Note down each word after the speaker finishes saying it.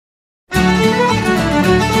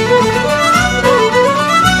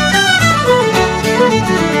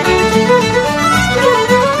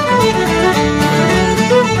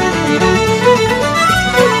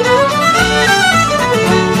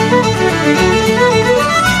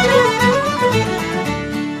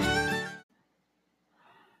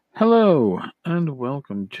and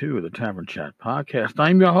welcome to the Tavern Chat Podcast.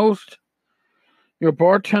 I'm your host, your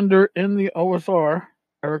bartender in the OSR,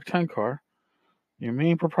 Eric Tenkar, your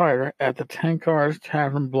main proprietor at the Tenkar's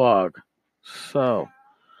Tavern blog. So,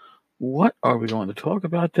 what are we going to talk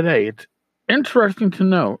about today? It's interesting to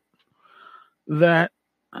note that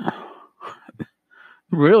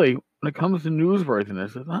really, when it comes to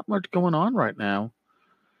newsworthiness, there's not much going on right now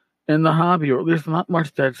in the hobby, or at least not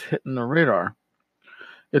much that's hitting the radar.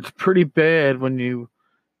 It's pretty bad when you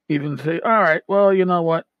even say, all right, well, you know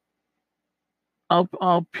what?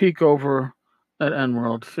 I'll peek over at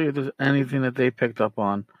Enworld, see if there's anything that they picked up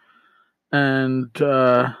on. And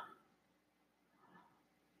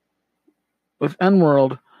with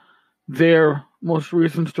Enworld, their most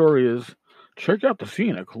recent story is, check out the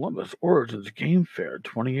scene at Columbus Origins Game Fair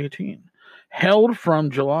 2018. Held from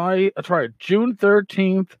June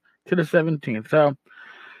 13th to the 17th. So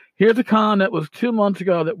here's a con that was 2 months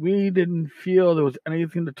ago that we didn't feel there was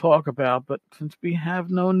anything to talk about, but since we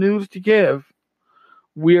have no news to give,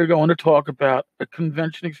 we are going to talk about a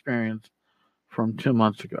convention experience from 2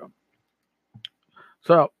 months ago.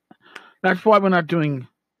 So that's why we're not doing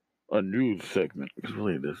a news segment, because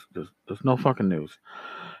really there's no fucking news.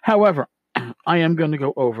 However, I am going to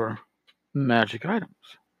go over magic items.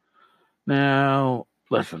 Now,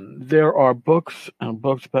 listen, there are books and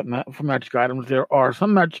books for magic items. There are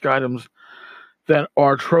some magic items that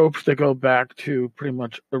are tropes that go back to pretty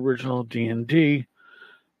much original D&D,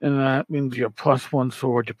 and that means your +1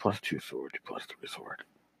 sword, your +2 sword, your +3 sword.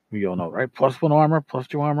 We all know, right? +1 armor,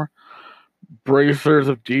 +2 armor, bracers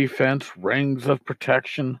of defense, rings of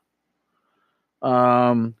protection,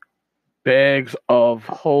 bags of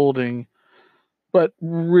holding. But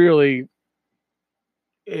really,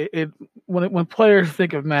 when players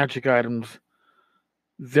think of magic items,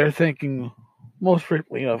 they're thinking most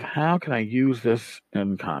frequently of, how can I use this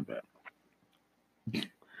in combat?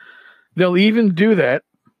 They'll even do that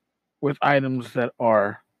with items that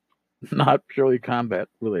are not purely combat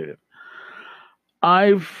related.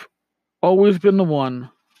 I've always been the one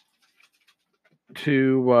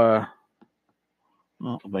to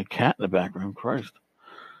my cat in the background, Christ.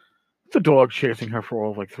 It's a dog chasing her for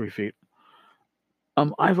all of like 3 feet.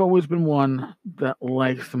 I've always been one that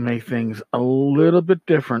likes to make things a little bit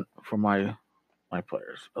different for my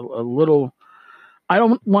players. A little. I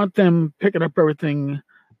don't want them picking up everything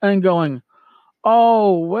and going,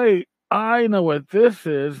 oh, wait, I know what this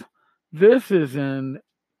is. This is in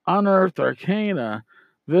Unearthed Arcana.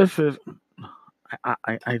 This is...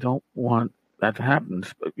 I don't want that to happen.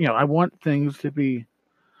 I want things to be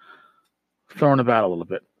thrown about a little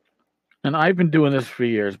bit. And I've been doing this for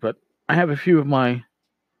years, but I have a few of my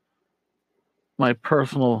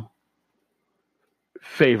personal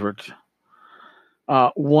favorites.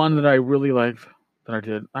 One that I really liked that I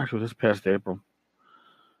did, actually this past April.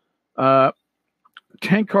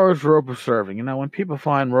 Tenkar's Robe of Serving. When people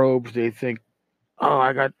find robes, they think, oh,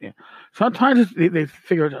 I got... Sometimes they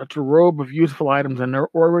figure it's a robe of useful items, and they're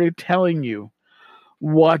already telling you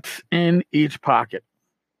what's in each pocket.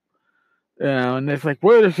 And it's like,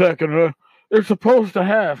 wait a second, they're supposed to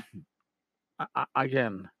have...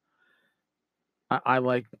 I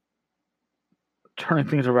like turning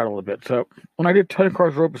things around a little bit. So when I did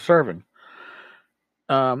Tenkar's Robe of Serving,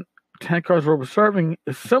 Tenkar's Robe of Serving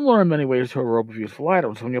is similar in many ways to a robe of useful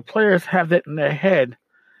items. When your players have that in their head,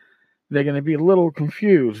 they're going to be a little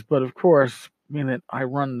confused. But of course, I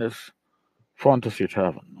run this fantasy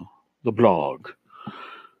tavern, the blog,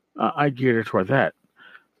 I geared it toward that.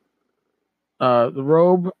 The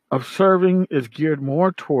Robe of Serving is geared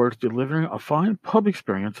more towards delivering a fine pub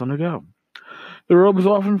experience on the go. The robe is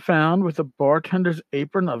often found with a bartender's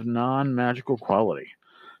apron of non-magical quality.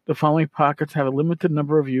 The following pockets have a limited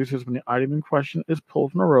number of uses. When the item in question is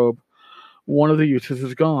pulled from the robe, one of the uses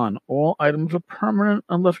is gone. All items are permanent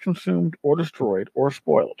unless consumed or destroyed or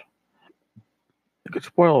spoiled. It could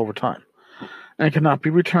spoil over time and cannot be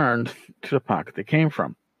returned to the pocket they came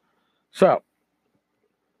from. So,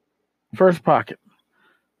 first pocket,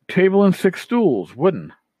 table and 6 stools,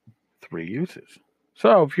 wooden, 3 uses.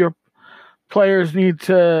 So if your players need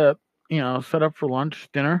to, set up for lunch,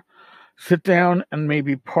 dinner, sit down and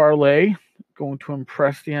maybe parlay, going to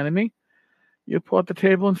impress the enemy, you pull out the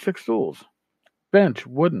table and 6 stools. Bench,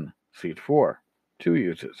 wooden, seat 4, 2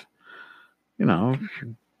 uses. If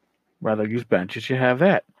you'd rather use benches, you have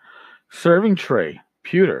that. Serving tray,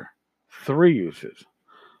 pewter, 3 uses.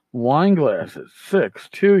 Wine glasses, 6,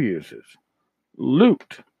 2 uses.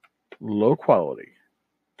 Loot, low quality,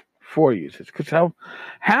 4 uses. Because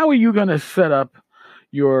how are you going to set up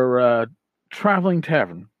your traveling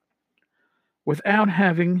tavern without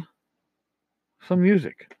having some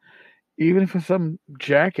music? even if it's some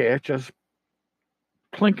jackass just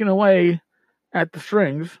plinking away at the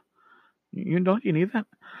strings. You need that.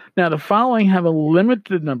 Now, the following have a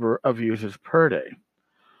limited number of uses per day.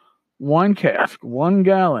 1 cask, 1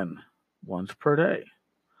 gallon, once per day.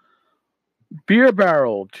 Beer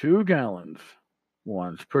barrel, 2 gallons,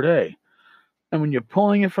 once per day. And when you're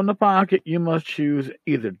pulling it from the pocket, you must choose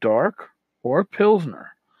either dark or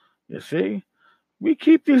Pilsner. You see? We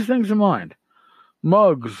keep these things in mind.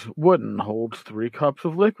 Mugs, wooden, holds 3 cups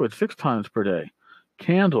of liquid 6 times per day.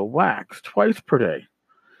 Candle, wax, twice per day.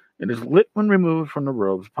 It is lit when removed from the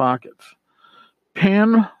robe's pockets.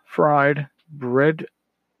 Pan-fried bread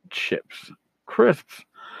chips, crisps,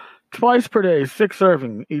 twice per day, 6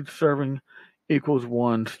 serving. Each serving equals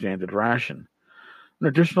 1 standard ration. An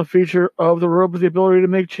additional feature of the robe is the ability to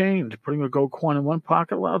make change. Putting a gold coin in one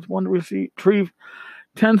pocket allows one to retrieve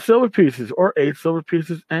 10 silver pieces or 8 silver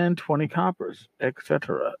pieces and 20 coppers,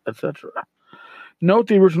 etc., etc. Note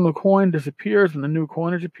the original coin disappears when the new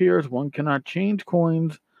coinage appears. One cannot change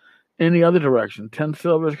coins in the other direction. 10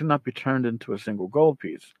 silvers cannot be turned into a single gold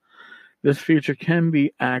piece. This feature can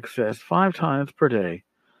be accessed 5 times per day,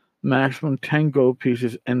 maximum 10 gold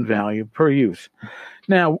pieces in value per use.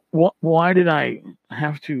 Now, why did I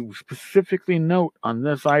have to specifically note on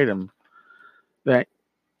this item that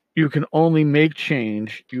you can only make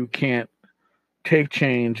change, you can't take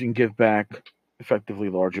change and give back effectively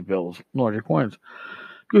larger bills, larger coins?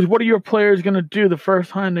 Because what are your players going to do the first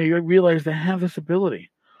time they realize they have this ability?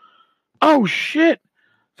 Oh, shit!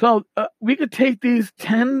 So we could take these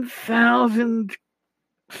 10,000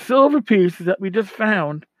 silver pieces that we just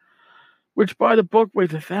found, which by the book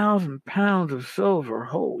weighs 1,000 pounds of silver.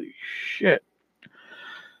 Holy shit.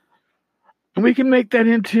 And we can make that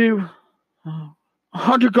into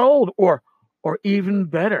 100 gold, or even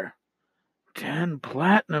better, 10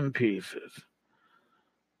 platinum pieces.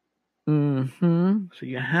 So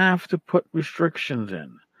you have to put restrictions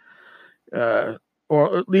in.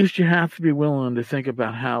 Or at least you have to be willing to think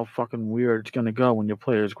about how fucking weird it's going to go when your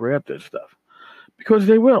players grab this stuff. Because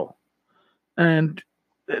they will. And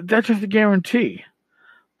that's just a guarantee.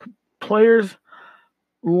 Players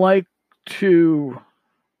like to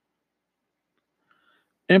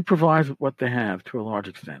improvise with what they have to a large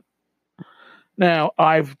extent. Now,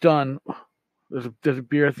 I've done... There's a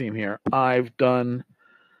beer theme here. I've done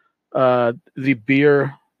the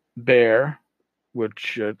beer bear,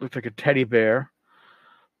 which looks like a teddy bear,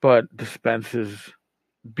 but dispenses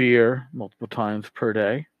beer multiple times per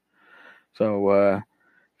day. So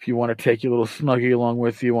if you want to take your little Snuggie along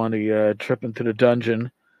with you on the trip into the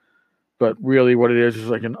dungeon, but really what it is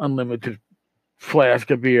like an unlimited flask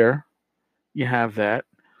of beer, you have that.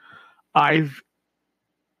 I've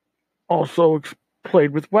also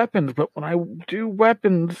played with weapons, but when I do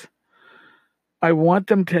weapons, I want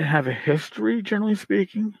them to have a history, generally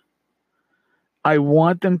speaking. I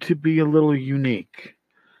want them to be a little unique.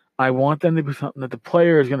 I want them to be something that the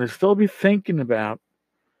player is going to still be thinking about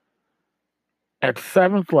at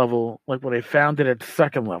 7th level, like when they found it at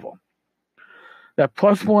 2nd level. That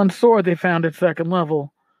 +1 sword they found at 2nd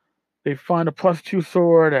level, they find a +2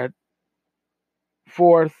 sword at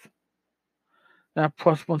 4th. That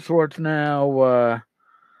 +1 sword's now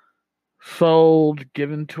sold,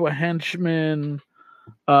 given to a henchman.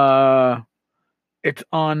 It's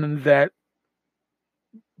on that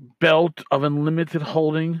belt of unlimited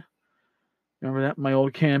holding. Remember that in my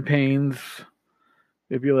old campaigns?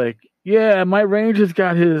 They'd be like, yeah, my ranger's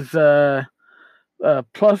got his +4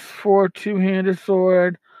 two-handed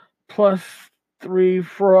sword, +3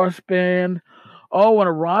 frostband. Oh, and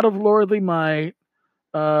a rod of lordly might.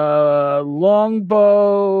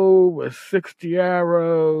 Longbow with 60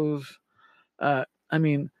 arrows. I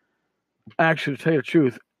mean, actually, to tell you the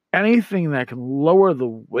truth, anything that can lower the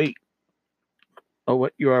weight of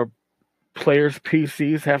what your players'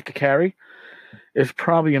 PCs have to carry is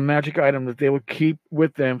probably a magic item that they will keep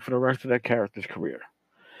with them for the rest of their character's career.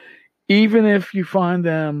 Even if you find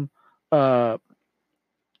them a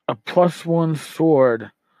 +1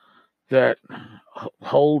 sword that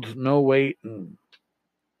holds no weight and,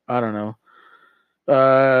 I don't know,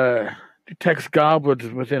 detects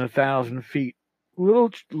goblins within 1,000 feet.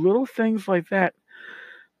 Little things like that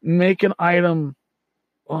make an item,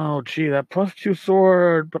 oh, gee, that +2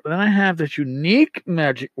 sword, but then I have this unique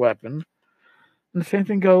magic weapon. And the same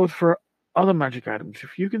thing goes for other magic items.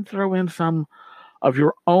 If you can throw in some of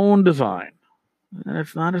your own design, and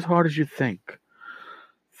it's not as hard as you think,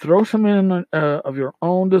 throw some in of your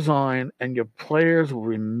own design, and your players will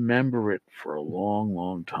remember it for a long,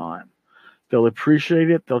 long time. They'll appreciate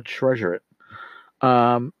it. They'll treasure it.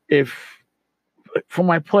 If for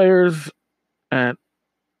my players, and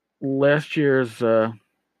last year's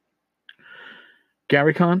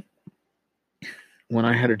GaryCon, when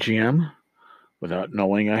I had a GM, without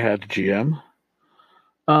knowing I had a GM,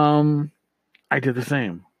 I did the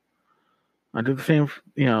same. I did the same.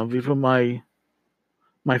 These were my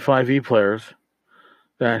 5e players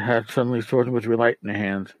that had suddenly Swords with Relight in their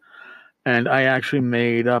hands, and I actually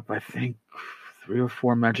made up, I think, 3 or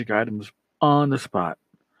 4 magic items on the spot.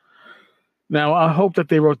 Now, I hope that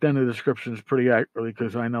they wrote down the descriptions pretty accurately,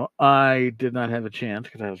 because I know I did not have a chance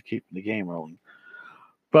because I was keeping the game rolling.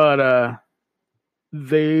 But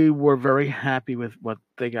they were very happy with what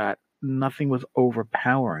they got. Nothing was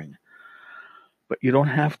overpowering. But you don't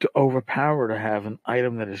have to overpower to have an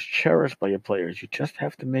item that is cherished by your players. You just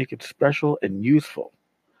have to make it special and useful.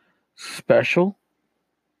 Special,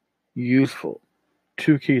 useful.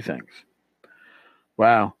 2 key things.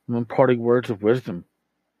 Wow, I'm imparting words of wisdom.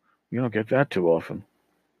 You don't get that too often.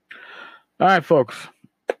 All right, folks.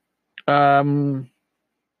 I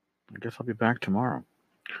guess I'll be back tomorrow.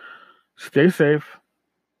 Stay safe.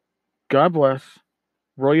 God bless.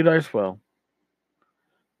 Roll your dice well.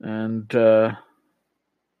 And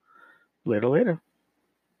later.